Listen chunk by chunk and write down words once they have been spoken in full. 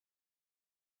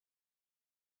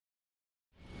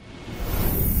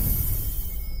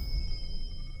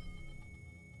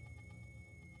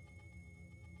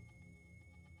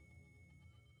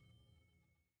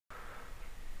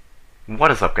What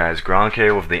is up, guys? Gronk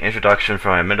here with the introduction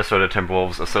from my Minnesota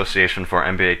Timberwolves Association for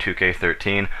NBA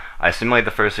 2K13. I simulated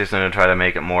the first season to try to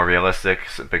make it more realistic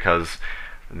because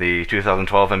the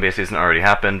 2012 NBA season already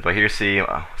happened, but here you see,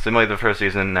 simulated the first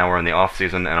season, now we're in the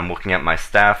off-season, and I'm looking at my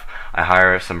staff. I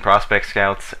hire some prospect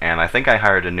scouts, and I think I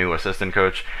hired a new assistant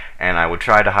coach, and I would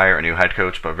try to hire a new head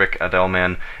coach, but Rick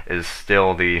Adelman is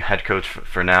still the head coach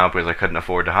for now because I couldn't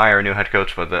afford to hire a new head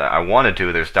coach, but I wanted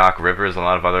to. There's Doc Rivers, a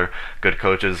lot of other good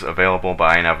coaches available, but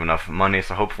I didn't have enough money,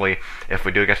 so hopefully, if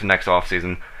we do get to next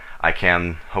off-season, I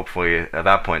can, hopefully, at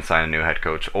that point, sign a new head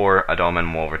coach, or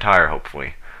Adelman will retire,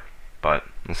 hopefully. But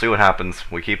we'll see what happens.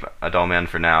 We keep Adelman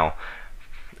for now,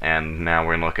 and now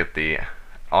we're going to look at the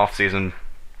off-season.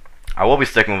 I will be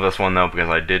sticking with this one, though, because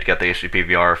I did get the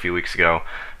HDPVR a few weeks ago,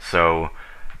 so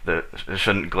it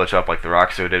shouldn't glitch up like the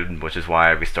Rockstar did, which is why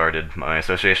I restarted my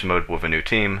association mode with a new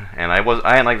team. And I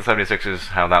didn't like the 76ers,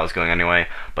 how that was going anyway,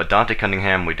 but Dante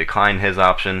Cunningham, we declined his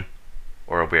option,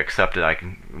 or we accepted.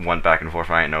 I went back and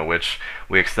forth, I didn't know which.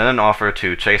 We extended an offer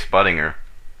to Chase Budinger,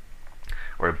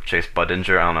 or Chase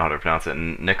Budinger, I don't know how to pronounce it,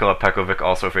 and Nikola Pekovic,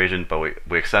 also free agent, but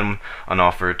we extend an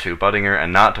offer to Budinger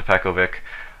and not to Pekovic.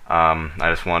 I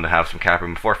just wanted to have some cap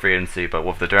room before free agency, but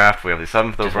with the draft, we have the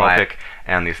 7th overall pick,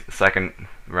 and the second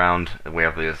round, we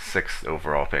have the 6th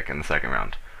overall pick in the second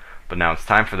round. But now it's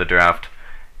time for the draft.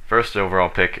 First overall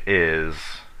pick is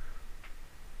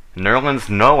Nerlens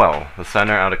Noel, the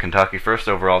center out of Kentucky. First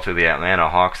overall to the Atlanta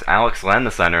Hawks. Alex Len,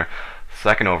 the center.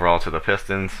 Second overall to the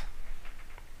Pistons.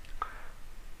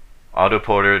 Otto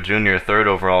Porter Jr., 3rd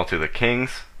overall to the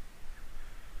Kings.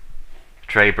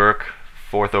 Trey Burke,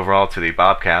 4th overall to the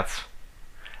Bobcats.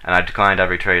 And I declined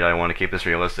every trade. I want to keep this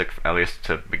realistic, at least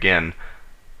to begin.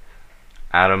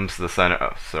 Adams, the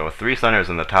center. So 3 centers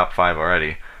in the top 5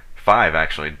 already. 5,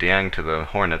 actually. Dieng to the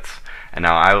Hornets. And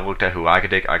now I looked at who I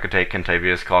could take. I could take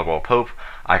Kentavious Caldwell-Pope.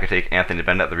 I could take Anthony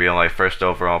Bennett, the real-life 1st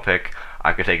overall pick.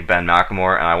 I could take Ben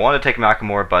McLemore, and I wanted to take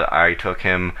McLemore, but I took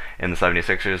him in the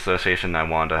 76ers Association. I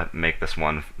wanted to make this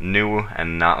one new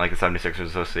and not like the 76ers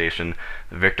Association.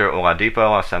 Victor Oladipo,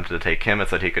 I was tempted to take him. It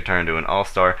said he could turn into an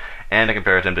all-star, and I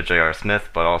compared him to J.R. Smith,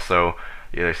 but also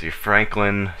you see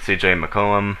Franklin, C.J.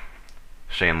 McCollum,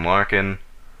 Shane Larkin,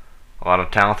 a lot of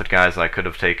talented guys I could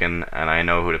have taken, and I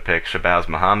know who to pick. Shabazz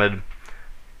Muhammad,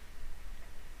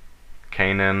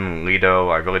 Kanan, Lido.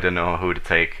 I really didn't know who to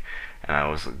take, and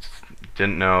I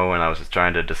didn't know, and I was just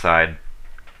trying to decide,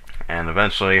 and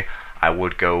eventually I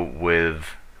would go with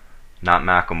not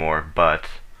McLemore, but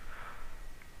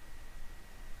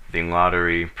the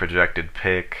lottery projected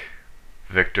pick,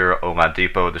 Victor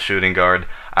Oladipo, the shooting guard.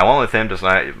 I went with him,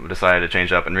 decided to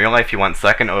change up. In real life, he went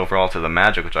 2nd overall to the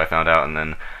Magic, which I found out, and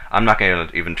then I'm not going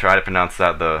to even try to pronounce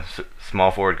that. The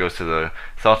small forward goes to the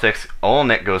Celtics,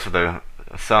 Olenek goes to the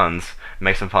Suns,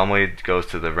 Mason Plumlee goes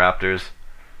to the Raptors,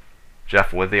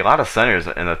 Jeff Withey, a lot of centers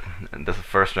in this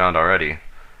first round already.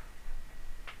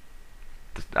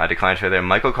 I declined to there.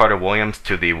 Michael Carter-Williams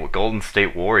to the Golden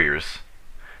State Warriors.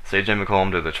 C.J.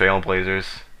 McCollum to the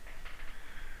Trailblazers.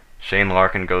 Shane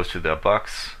Larkin goes to the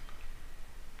Bucks.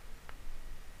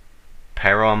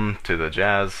 Perham to the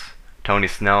Jazz. Tony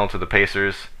Snell to the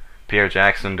Pacers. Pierre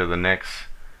Jackson to the Knicks.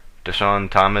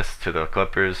 Deshaun Thomas to the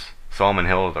Clippers. Solomon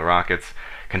Hill to the Rockets.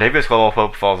 Kentavious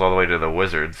Caldwell-Pope falls all the way to the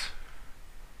Wizards.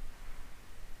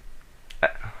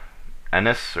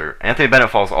 Anthony Bennett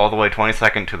falls all the way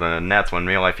 22nd to the Nets when in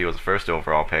real life he was the 1st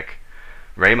overall pick.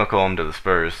 Ray McCollum to the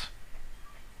Spurs.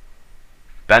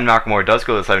 Ben McLemore does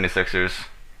go to the 76ers,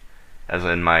 as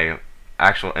in my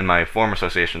former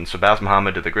association. Shabazz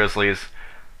Muhammad to the Grizzlies.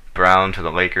 Brown to the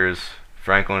Lakers.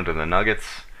 Franklin to the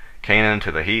Nuggets. Kanan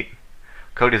to the Heat.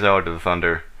 Cody Zeller to the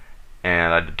Thunder.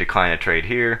 And I decline a trade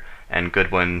here. And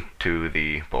Goodwin to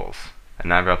the Bulls. And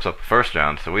that wraps up the first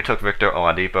round. So we took Victor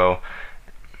Oladipo.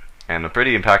 And a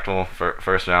pretty impactful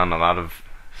first round, a lot of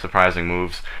surprising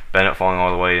moves. Bennett falling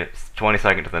all the way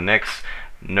 22nd to the Knicks.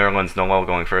 Nerlens Noel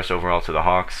going 1st overall to the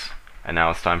Hawks. And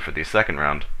now it's time for the second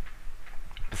round.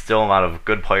 But still, a lot of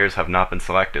good players have not been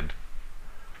selected.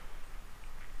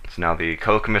 So now the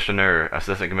co-commissioner,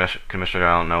 assistant commissioner,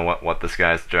 I don't know what this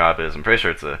guy's job is. I'm pretty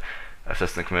sure it's a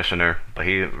assistant commissioner, but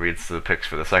he reads the picks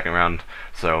for the second round.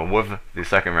 So with the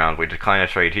second round, we decline a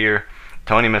trade here.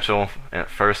 Tony Mitchell at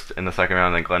 1st in the second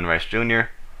round, then Glenn Rice Jr.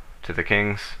 to the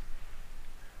Kings.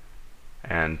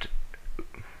 And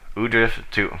Udrif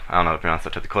to, I don't know how to pronounce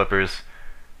that, to the Clippers.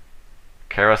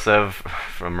 Karasev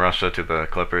from Russia to the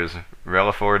Clippers.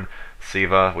 Relaford,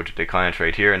 Siva, which declined a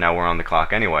trade here, and now we're on the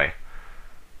clock anyway.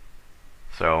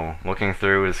 So, looking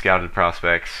through his scouted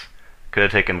prospects, could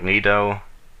have taken Lido.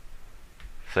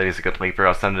 Said he's a good leaper, I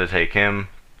was tempted to take him.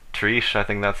 Trish, I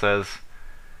think that says.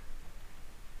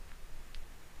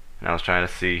 And I was trying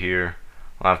to see here.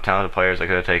 A lot of talented players I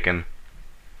could have taken.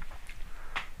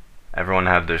 Everyone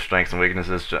had their strengths and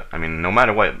weaknesses. I mean, no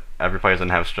matter what, every player's going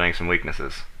to have strengths and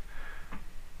weaknesses.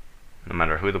 No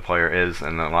matter who the player is,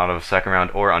 and a lot of second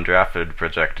round or undrafted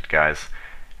projected guys.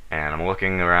 And I'm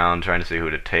looking around trying to see who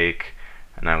to take.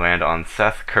 And I land on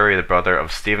Seth Curry, the brother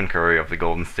of Stephen Curry of the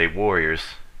Golden State Warriors.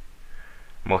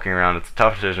 I'm looking around, it's a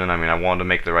tough decision. I mean, I wanted to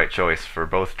make the right choice for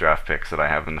both draft picks that I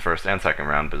have in the first and second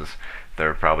round, because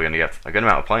they're probably going to get a good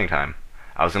amount of playing time.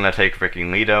 I was going to take Ricky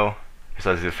Leto. He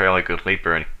says he's a fairly good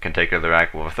leaper and can take the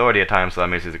rack with authority at times, so that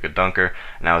means he's a good dunker.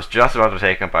 And I was just about to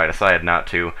take him, but I decided not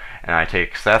to, and I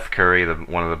take Seth Curry,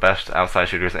 one of the best outside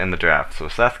shooters in the draft. So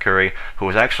Seth Curry, who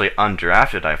was actually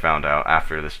undrafted, I found out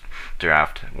after this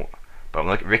draft.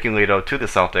 But Ricky Leto to the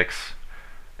Celtics.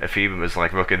 If he was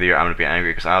like Rookie of the Year, I'm going to be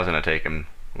angry because I was going to take him.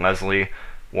 Leslie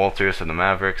Walters to the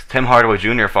Mavericks. Tim Hardaway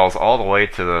Jr. falls all the way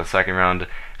to the second round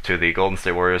to the Golden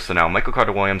State Warriors. So now Michael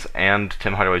Carter-Williams and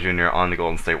Tim Hardaway Jr. on the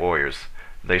Golden State Warriors.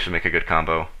 They should make a good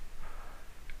combo.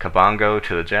 Kabongo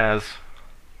to the Jazz.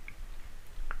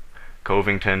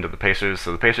 Covington to the Pacers.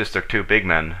 So the Pacers took two big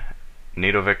men.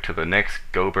 Nedovic to the Knicks.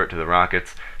 Gobert to the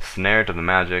Rockets. Snare to the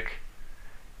Magic.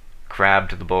 Crabbe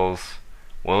to the Bulls.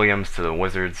 Williams to the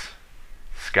Wizards.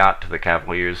 Scott to the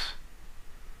Cavaliers.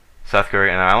 Seth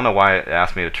Curry, and I don't know why it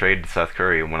asked me to trade Seth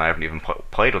Curry when I haven't even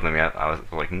played with him yet. I was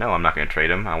like, no, I'm not going to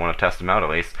trade him. I want to test him out at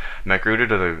least. McGruder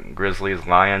to the Grizzlies.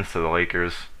 Lyons to the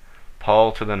Lakers.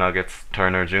 Paul to the Nuggets.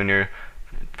 Turner Jr.,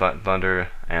 Thunder,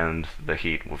 and the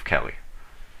Heat with Kelly.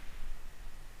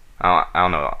 I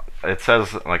don't know. It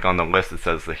says, like on the list, it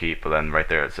says the Heat, but then right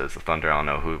there it says the Thunder. I don't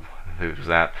know who's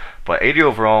that. But 80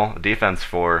 overall, defense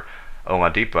for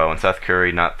Oladipo, and Seth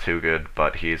Curry not too good,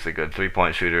 but he's a good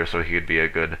three-point shooter, so he could be a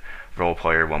good role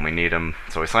player when we need him.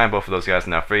 So we signed both of those guys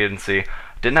in that free agency.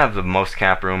 Didn't have the most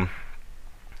cap room,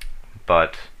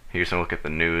 but here's a look at the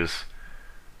news.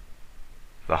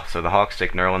 So the Hawks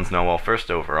take Nerlens Noel first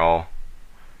overall.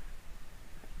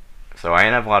 So I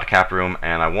didn't have a lot of cap room,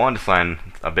 and I wanted to sign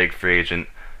a big free agent,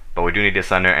 but we do need a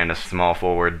center and a small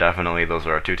forward. Definitely, those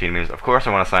are our two team names. Of course,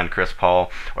 I want to sign Chris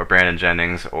Paul or Brandon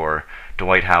Jennings or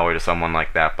Dwight Howard or someone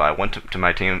like that, but I went to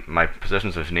my team, my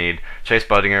positions of need. Chase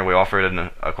Budinger, we offered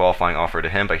a qualifying offer to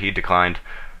him, but he declined,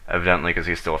 evidently because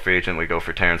he's still a free agent. We go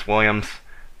for Terrence Williams,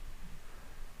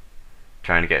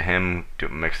 trying to get him,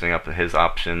 mixing up his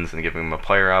options and giving him a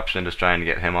player option, just trying to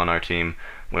get him on our team.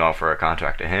 We offer a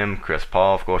contract to him. Chris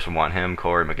Paul, of course, we want him.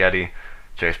 Corey Maggette,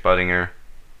 Chase Budinger,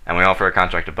 and we offer a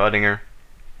contract to Budinger.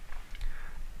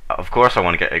 Of course, I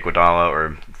want to get Iguodala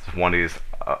or one of these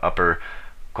upper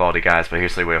quality guys, but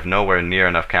usually we have nowhere near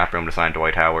enough cap room to sign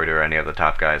Dwight Howard or any of the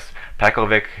top guys.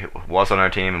 Pekovic was on our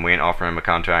team, and we didn't offer him a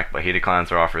contract, but he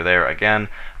declines our offer there again.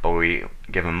 But we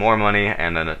give him more money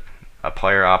and then a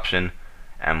player option,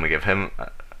 and we give him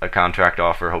a contract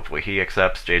offer. Hopefully he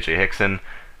accepts. J.J. Hickson,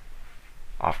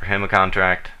 offer him a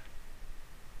contract,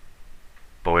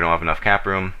 but we don't have enough cap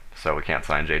room, so we can't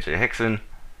sign J.J. Hickson.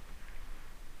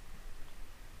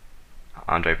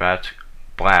 Andre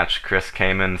Blatch, Chris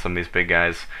Kaman, some of these big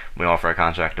guys, we offer a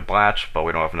contract to Blatch, but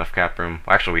we don't have enough cap room.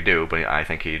 Well, actually we do, but I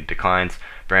think he declines.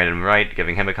 Brandon Wright,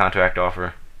 giving him a contract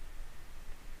offer.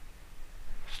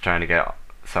 Just trying to get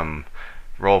some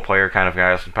role player kind of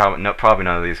guys. Probably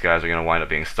none of these guys are going to wind up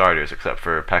being starters except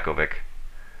for Pekovic.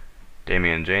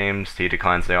 Damian James, he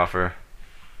declines the offer.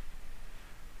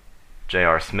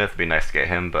 J.R. Smith, be nice to get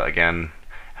him, but again,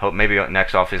 hope maybe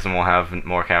next offseason we'll have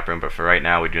more cap room, but for right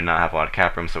now we do not have a lot of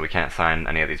cap room, so we can't sign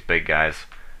any of these big guys.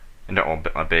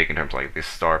 Big in terms of like these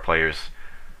star players.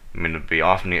 I mean, it'd be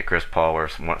awesome to get Chris Paul or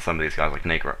some of these guys like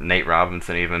Nate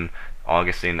Robinson, even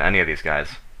Augustine, any of these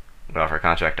guys. We offer a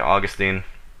contract to Augustin,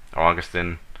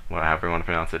 however you want to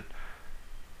pronounce it.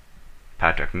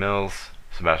 Patrick Mills,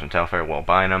 Sebastian Telfair, Will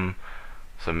Bynum,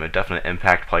 some definite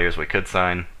impact players we could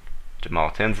sign.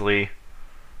 Jamal Tinsley,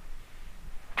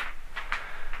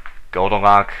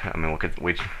 Goldenlock, I mean,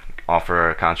 we offer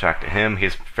a contract to him.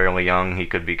 He's fairly young. He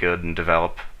could be good and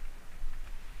develop.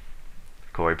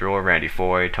 Corey Brewer, Randy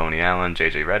Foy, Tony Allen,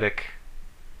 J.J. Redick,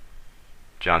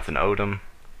 Johnson Odom,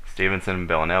 Stevenson,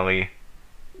 Bellinelli.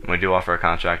 We do offer a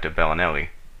contract to Bellinelli.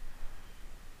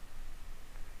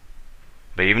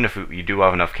 But even if you do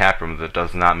have enough cap room, that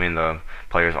does not mean the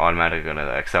player's automatically going to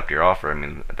accept your offer. I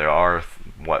mean, there are,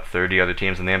 30 other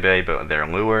teams in the NBA, but they're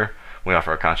Lure. We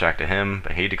offer a contract to him,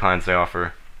 but he declines the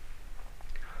offer.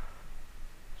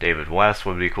 David West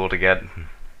would be cool to get.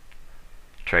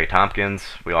 Trey Tompkins,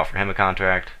 we offer him a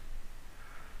contract.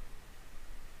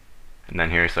 And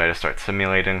then here, so I just start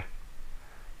simulating.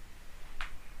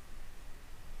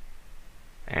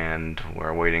 And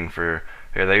we're waiting for,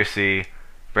 here there you see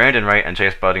Brandon Wright and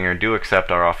Chase Budinger do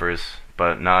accept our offers,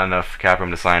 but not enough cap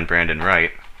room to sign Brandon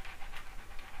Wright.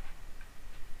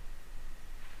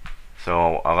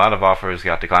 So a lot of offers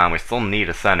got declined. We still need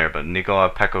a center, but Nikola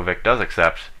Pekovic does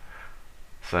accept.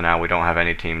 So now we don't have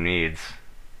any team needs.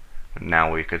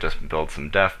 Now we could just build some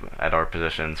depth at our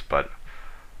positions, but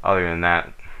other than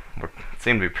that, we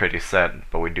seem to be pretty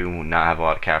set, but we do not have a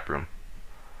lot of cap room.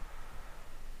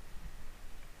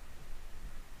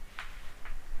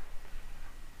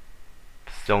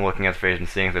 Still looking at the free agent,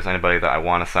 seeing if there's anybody that I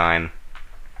want to sign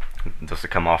just to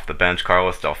come off the bench.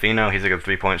 Carlos Delfino, he's a good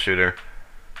three-point shooter.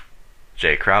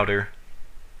 Jay Crowder.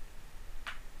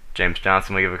 James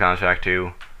Johnson we give a contract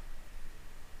to.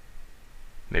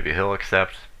 Maybe he'll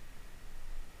accept.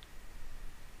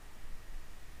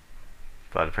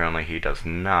 But apparently he does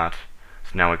not.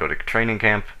 So now we go to training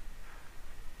camp.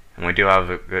 And we do have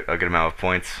a good amount of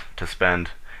points to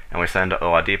spend. And we send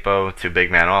Oladipo to big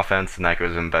man offense, and that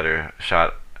gives him better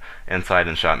shot inside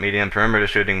and shot medium. Perimeter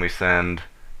shooting we send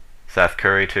Seth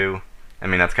Curry to. I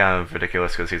mean, that's kind of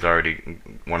ridiculous because he's already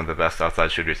one of the best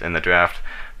outside shooters in the draft.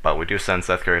 But we do send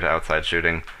Seth Curry to outside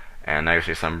shooting. And now you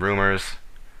see some rumors.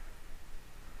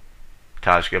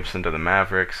 Taj Gibson to the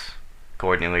Mavericks.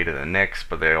 Courtney Lee to the Knicks,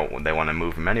 but they want to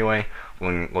move him anyway.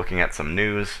 Looking at some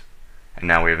news. And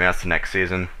now we advance to next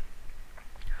season.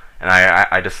 And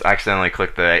I just accidentally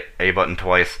clicked the A button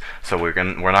twice, so we're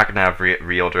not gonna have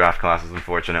real draft classes,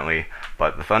 unfortunately.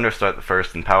 But the Thunder start the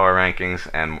first in power rankings,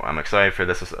 and I'm excited for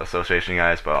this association,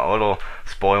 guys. But a little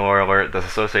spoiler alert: this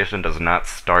association does not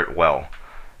start well.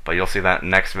 But you'll see that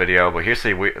next video. But here,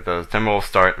 see the Timberwolves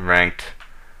start ranked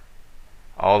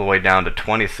all the way down to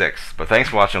 26. But thanks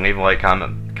for watching. Leave a like,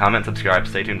 comment, subscribe.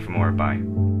 Stay tuned for more. Bye.